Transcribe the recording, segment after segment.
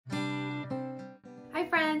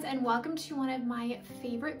friends, and welcome to one of my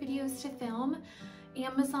favorite videos to film,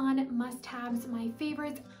 Amazon must-haves, my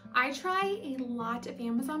favorites. I try a lot of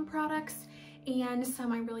Amazon products, and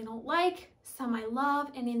some I really don't like, some I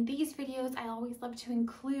love, and in these videos I always love to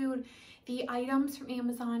include the items from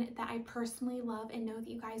Amazon that I personally love and know that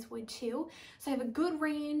you guys would too. So I have a good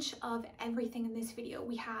range of everything in this video.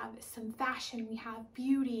 We have some fashion, we have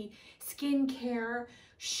beauty, skincare,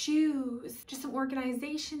 shoes, just some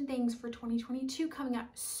organization things for 2022 coming up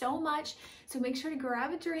so much. So make sure to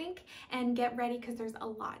grab a drink and get ready because there's a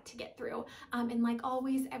lot to get through. And like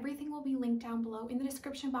always, everything will be linked down below in the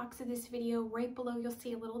description box of this video. Right below, you'll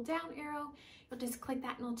see a little down arrow. You'll just click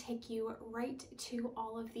that and it'll take you right to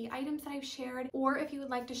all of the items that I've shared. Or if you would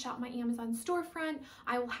like to shop my Amazon storefront,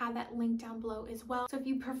 I will have that link down below as well. So if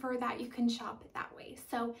you prefer that, you can shop it that way.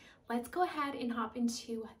 So let's go ahead and hop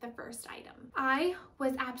into the first item. I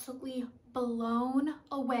was absolutely blown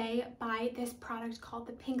away by this product called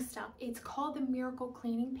the Pink Stuff. It's called the Miracle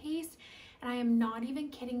Cleaning Paste. And I am not even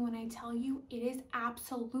kidding when I tell you it is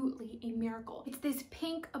absolutely a miracle. It's this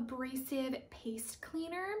pink abrasive paste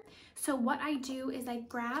cleaner. So what I do is I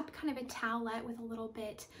grab kind of a towelette with a little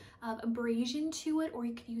bit of abrasion to it, or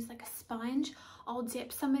you could use like a sponge. I'll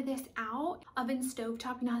dip some of this out. Oven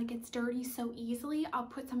stovetop, you know how it gets dirty so easily. I'll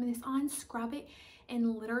put some of this on, scrub it,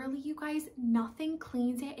 and literally, you guys, nothing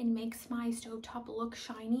cleans it and makes my stovetop look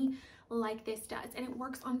shiny like this does. And it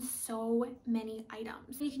works on so many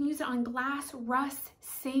items. You can use it on glass, rust,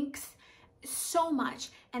 sinks, so much.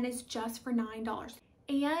 And it's just for $9.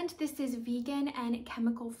 And this is vegan and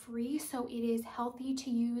chemical free, so it is healthy to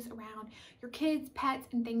use around your kids, pets,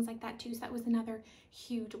 and things like that too. So that was another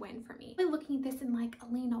huge win for me. I'm looking at this and like,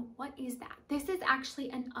 Elena, what is that? This is actually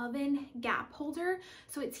an oven gap holder.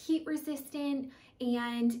 So it's heat resistant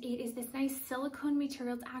and it is this nice silicone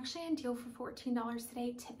material. It's actually on deal for $14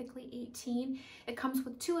 today, typically $18. It comes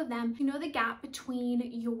with two of them. You know the gap between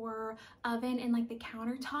your oven and like the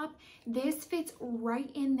countertop? This fits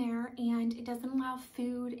right in there and it doesn't allow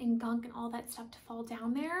food and gunk and all that stuff to fall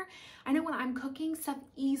down there. I know when I'm cooking, stuff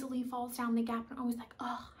easily falls down the gap and I'm always like,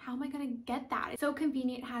 oh, how am I gonna get that? It's so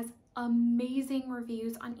convenient. It has amazing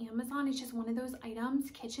reviews on Amazon. It's just one of those items,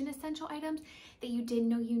 kitchen essential items, that you didn't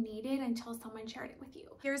know you needed until someone shared it with you.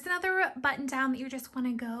 Here's another button down that you just want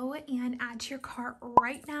to go and add to your cart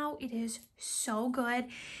right now. It is so good.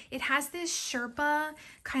 It has this Sherpa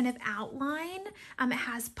kind of outline. It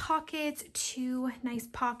has pockets, two nice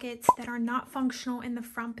pockets that are not functional in the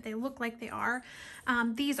front, but they look like they are.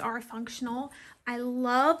 These are functional. I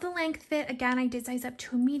love the length fit. Again, I did size up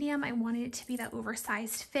to a medium. I wanted it to be that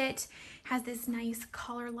oversized fit. Has this nice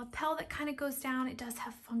collar lapel that kind of goes down. It does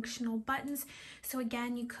have functional buttons. So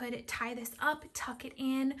again, you could tie this up, tuck it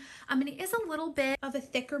in. And it is a little bit of a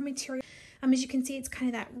thicker material. As you can see, it's kind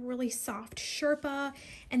of that really soft Sherpa.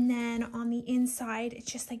 And then on the inside,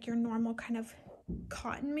 it's just like your normal kind of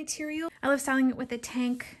cotton material. I love styling it with a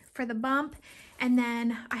tank for the bump. And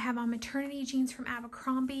then I have on maternity jeans from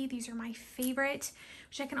Abercrombie. These are my favorite,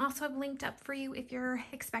 which I can also have linked up for you if you're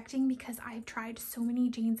expecting, because I've tried so many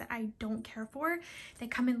jeans that I don't care for. They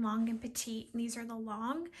come in long and petite, and these are the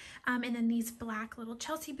long. And then these black little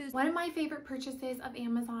Chelsea boots. One of my favorite purchases of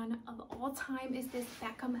Amazon of all time is this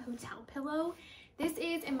Beckham hotel pillow. This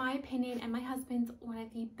is, in my opinion, and my husband's, one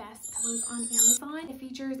of the best pillows on Amazon. It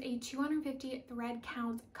features a 250 thread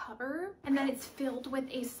count cover, and then it's filled with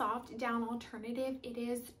a soft down alternative. It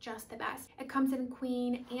is just the best. It comes in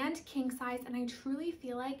queen and king size, and I truly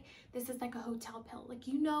feel like this is like a hotel pillow. Like,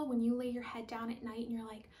 you know, when you lay your head down at night and you're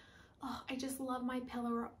like, oh, I just love my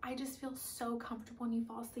pillow, or I just feel so comfortable, and you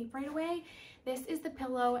fall asleep right away. This is the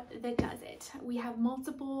pillow that does it. We have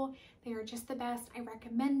multiple. They are just the best. I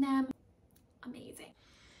recommend them. Amazing.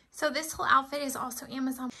 So this whole outfit is also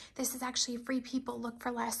Amazon. This is actually a Free People Look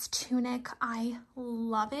for Less tunic. I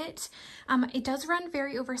love it. It does run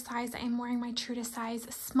very oversized. I am wearing my true to size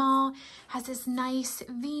small. Has this nice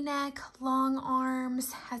V-neck, long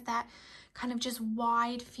arms, has that kind of just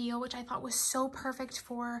wide feel, which I thought was so perfect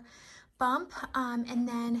for bump. And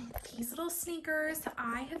then these little sneakers,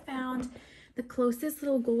 I have found the closest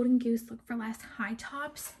little golden goose Look for Less high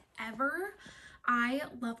tops ever. I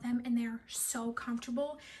love them and they're so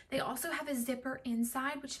comfortable. They also have a zipper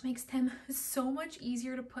inside, which makes them so much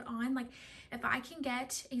easier to put on. Like, if I can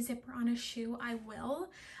get a zipper on a shoe, I will.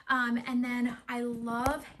 And then I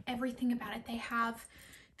love everything about it. They have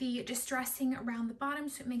the distressing around the bottom,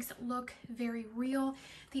 so it makes it look very real.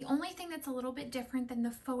 The only thing that's a little bit different than the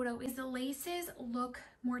photo is the laces look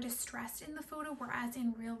more distressed in the photo, whereas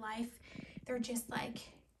in real life, they're just like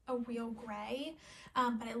a real gray,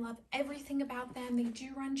 but I love everything about them. They do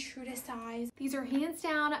run true to size. These are hands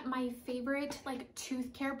down my favorite like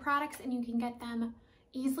tooth care products, and you can get them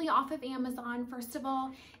easily off of Amazon. First of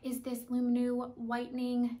all is this Luminu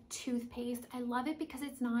whitening toothpaste. I love it because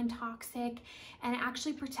it's non-toxic and it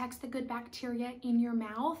actually protects the good bacteria in your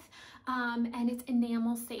mouth, and it's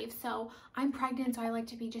enamel safe. So I'm pregnant, so I like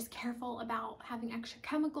to be just careful about having extra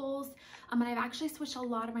chemicals, and I've actually switched a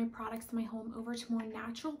lot of my products in my home over to more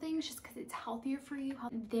natural things just because it's healthier for you.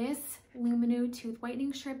 This Luminu tooth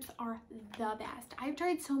whitening strips are the best. I've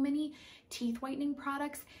tried so many teeth whitening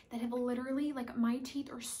products that have literally, like, my teeth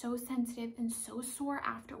are so sensitive and so sore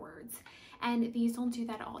afterwards, and these don't do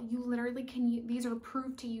that at all. You literally can use these, are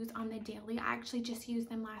approved to use on the daily. I actually just used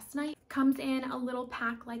them last night. Comes in a little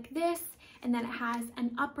pack like this, and then it has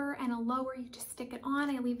an upper and a lower. You just stick it on.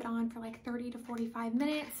 I leave it on for like 30 to 45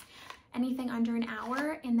 minutes, anything under an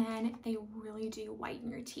hour, and then they really do whiten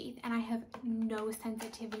your teeth, and I have no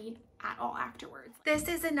sensitivity at all afterwards. This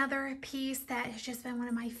is another piece that has just been one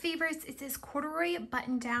of my favorites. It's this corduroy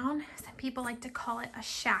button down. Some people like to call it a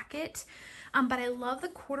shacket, but I love the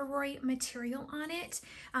corduroy material on it.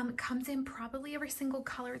 It comes in probably every single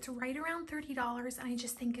color. It's right around $30, and I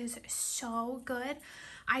just think is so good.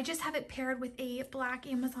 I just have it paired with a black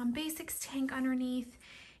Amazon Basics tank underneath.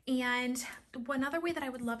 And one other way that I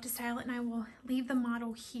would love to style it, and I will leave the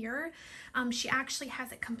model here, she actually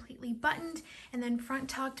has it completely buttoned and then front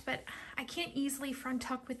tucked, but I can't easily front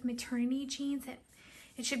tuck with maternity jeans.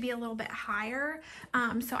 It should be a little bit higher.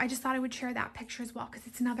 So I just thought I would share that picture as well because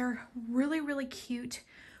it's another really cute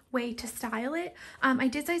way to style it. I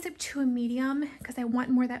did size up to a medium because I want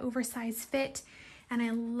more of that oversized fit, and I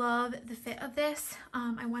love the fit of this.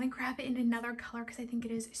 I want to grab it in another color because I think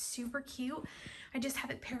it is super cute. I just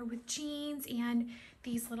have it paired with jeans and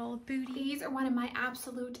these little booties. These are one of my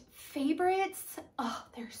absolute favorites. Oh,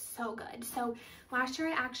 they're so good. So last year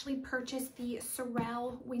I actually purchased the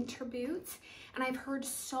Sorel winter boots, and I've heard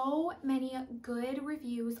so many good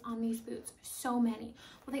reviews on these boots, so many.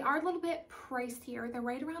 Well, they are a little bit pricier. They're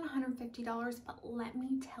right around $150, but let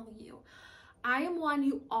me tell you, I am one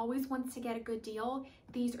who always wants to get a good deal.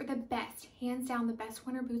 These are the best, hands down, the best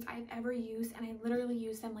winter boots I've ever used, and I literally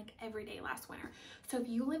used them like every day last winter. So if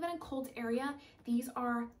you live in a cold area, these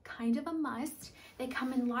are kind of a must. They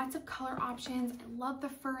come in lots of color options. I love the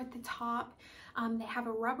fur at the top. They have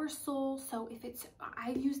a rubber sole, so if it's,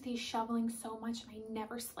 I've used these shoveling so much and I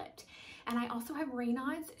never slipped. And I also have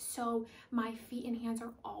rain-ons, so my feet and hands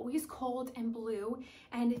are always cold and blue,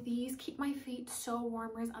 and these keep my feet so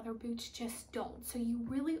warm, whereas other boots just don't. So you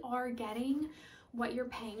really are getting what you're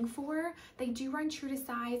paying for. They do run true to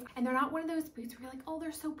size, and they're not one of those boots where you're like, oh,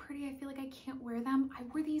 they're so pretty, I feel like I can't wear them. I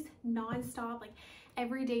wore these non-stop, like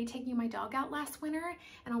every day taking my dog out last winter,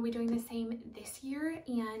 and I'll be doing the same this year,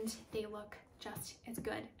 and they look just as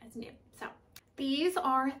good as new. So these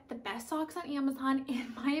are the best socks on Amazon,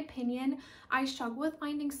 in my opinion. I struggle with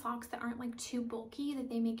finding socks that aren't like too bulky, that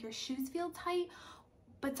they make your shoes feel tight,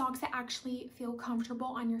 but socks that actually feel comfortable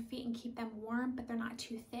on your feet and keep them warm, but they're not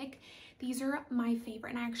too thick. These are my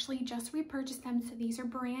favorite, and I actually just repurchased them, so these are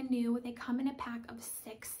brand new. They come in a pack of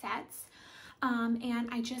 6 sets. And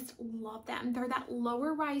I just love them. They're that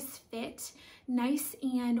lower rise fit, nice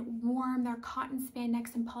and warm. They're cotton,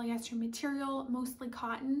 spandex, and polyester material, mostly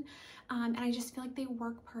cotton. And I just feel like they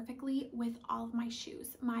work perfectly with all of my shoes.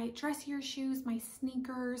 My dressier shoes, my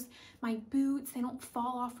sneakers, my boots, they don't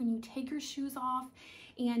fall off when you take your shoes off,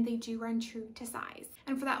 and they do run true to size.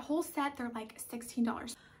 And for that whole set, they're like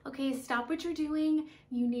 $16. Okay, stop what you're doing.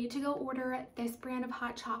 You need to go order this brand of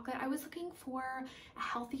hot chocolate. I was looking for a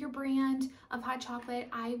healthier brand of hot chocolate.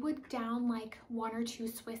 I would down like 1 or 2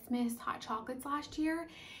 Swiss Miss hot chocolates last year,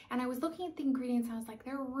 and I was looking at the ingredients and I was like,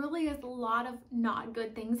 there really is a lot of not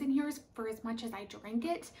good things in here for as much as I drink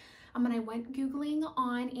it. And I went Googling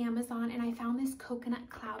on Amazon, and I found this coconut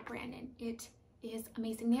cloud brand, and it is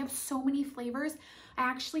amazing. They have so many flavors. I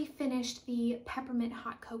actually finished the peppermint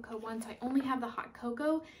hot cocoa one, so I only have the hot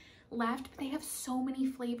cocoa left, but they have so many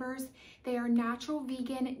flavors. They are natural,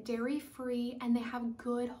 vegan, dairy-free, and they have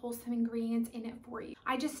good wholesome ingredients in it for you.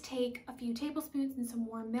 I just take a few tablespoons and some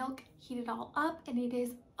warm milk, heat it all up, and it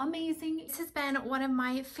is amazing. This has been one of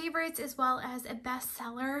my favorites as well as a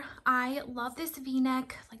bestseller. I love this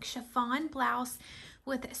v-neck like chiffon blouse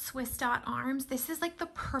with Swiss dot arms. This is like the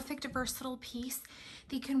perfect versatile piece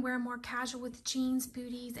that you can wear more casual with jeans,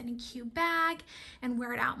 booties, and a cute bag, and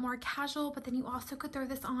wear it out more casual. But then you also could throw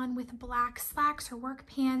this on with black slacks or work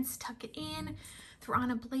pants, tuck it in, throw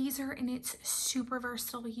on a blazer, and it's super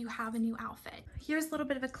versatile. You have a new outfit. Here's a little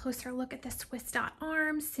bit of a closer look at the Swiss dot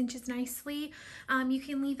arm. Cinches nicely. You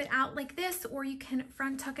can leave it out like this, or you can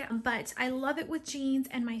front tuck it, but I love it with jeans.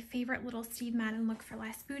 And my favorite little Steve Madden Look for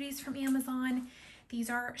Less booties from Amazon. These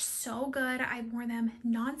are so good. I wore them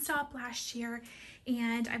nonstop last year,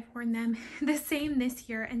 and I've worn them the same this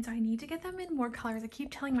year, and so I need to get them in more colors. I keep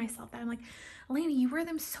telling myself that. I'm like, Elena, you wear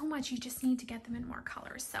them so much, you just need to get them in more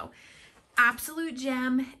colors. So absolute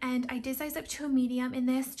gem, and I did size up to a medium in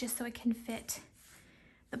this just so it can fit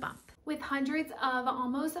the bump. With hundreds of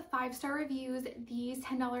almost 5-star reviews, these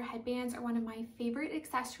 $10 headbands are one of my favorite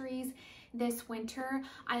accessories this winter.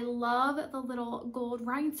 I love the little gold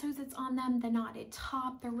rhinestones that's on them, the knotted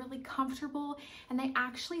top. They're really comfortable, and they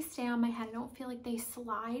actually stay on my head. I don't feel like they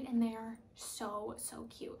slide, and they're so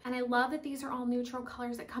cute. And I love that these are all neutral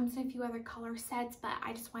colors. It comes in a few other color sets, but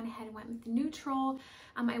I just went ahead and went with the neutral.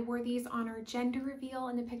 I wore these on our gender reveal,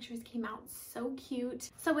 and the pictures came out so cute.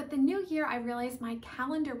 So with the new year, I realized my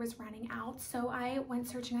calendar was running out, so I went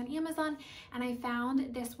searching on Amazon, and I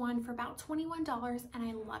found this one for about $21, and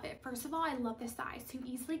I love it. First of all, I love the size. So you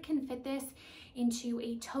easily can fit this into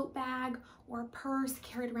a tote bag or a purse,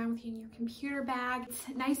 carry it around with you in your computer bag. It's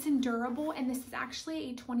nice and durable, and this is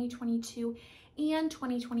actually a 2022 and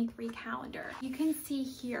 2023 calendar. You can see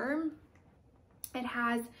here it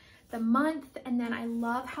has the month, and then I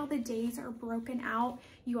love how the days are broken out.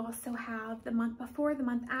 You also have the month before, the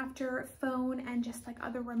month after, phone, and just like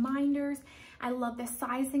other reminders. I love the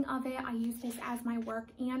sizing of it. I use this as my work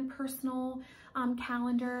and personal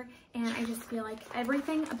calendar, and I just feel like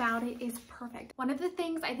everything about it is perfect. One of the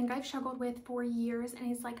things I think I've struggled with for years, and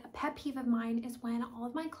is like a pet peeve of mine, is when all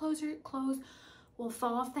of my clothes will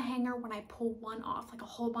fall off the hanger when I pull one off, like a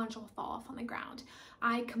whole bunch will fall off on the ground.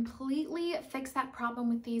 I completely fixed that problem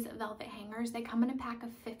with these velvet hangers. They come in a pack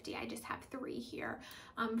of 50. I just have 3 here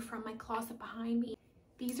from my closet behind me.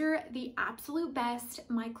 These are the absolute best.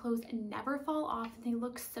 My clothes never fall off, and they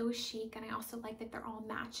look so chic, and I also like that they're all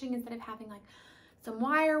matching instead of having like some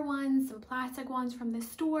wire ones, some plastic ones from the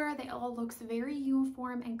store. They all looks very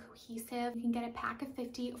uniform and cohesive. You can get a pack of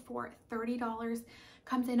 50 for $30.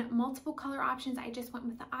 Comes in multiple color options. I just went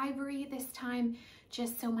with the ivory this time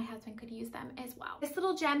just so my husband could use them as well. This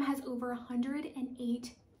little gem has over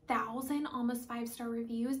 108,000 almost 5-star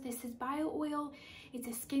reviews. This is bio oil. It's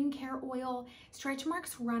a skincare oil. Stretch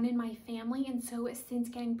marks run in my family, and so since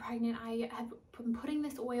getting pregnant, I have been putting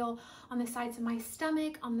this oil on the sides of my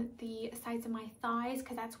stomach, on the sides of my thighs,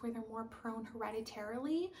 because that's where they're more prone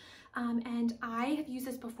hereditarily. And I have used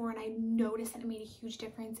this before, and I noticed that it made a huge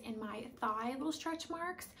difference in my thigh little stretch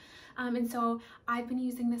marks. And so I've been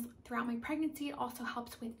using this throughout my pregnancy. It also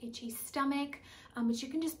helps with itchy stomach, but you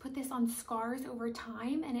can just put this on scars over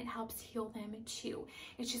time, and it helps heal them too.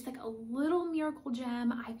 It's just like a little miracle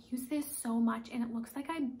gem. I've used this so much, and it looks like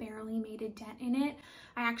I barely made a dent in it.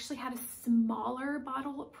 I actually had a smaller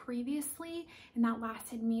bottle previously, and that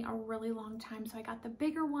lasted me a really long time. So I got the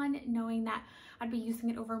bigger one, knowing that I'd be using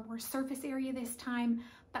it over more surface area this time,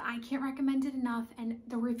 but I can't recommend it enough, and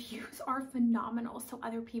the reviews are phenomenal, so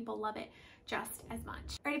other people love it just as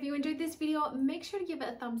much. All right, if you enjoyed this video, make sure to give it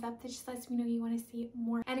a thumbs up. That just lets me know you want to see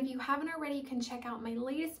more. And if you haven't already, you can check out my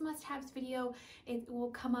latest must-haves video. It will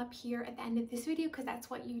come up here at the end of this video because that's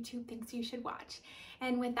what YouTube thinks you should watch.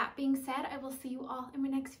 And with that being said, I will see you all in my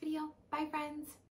next video. Bye, friends.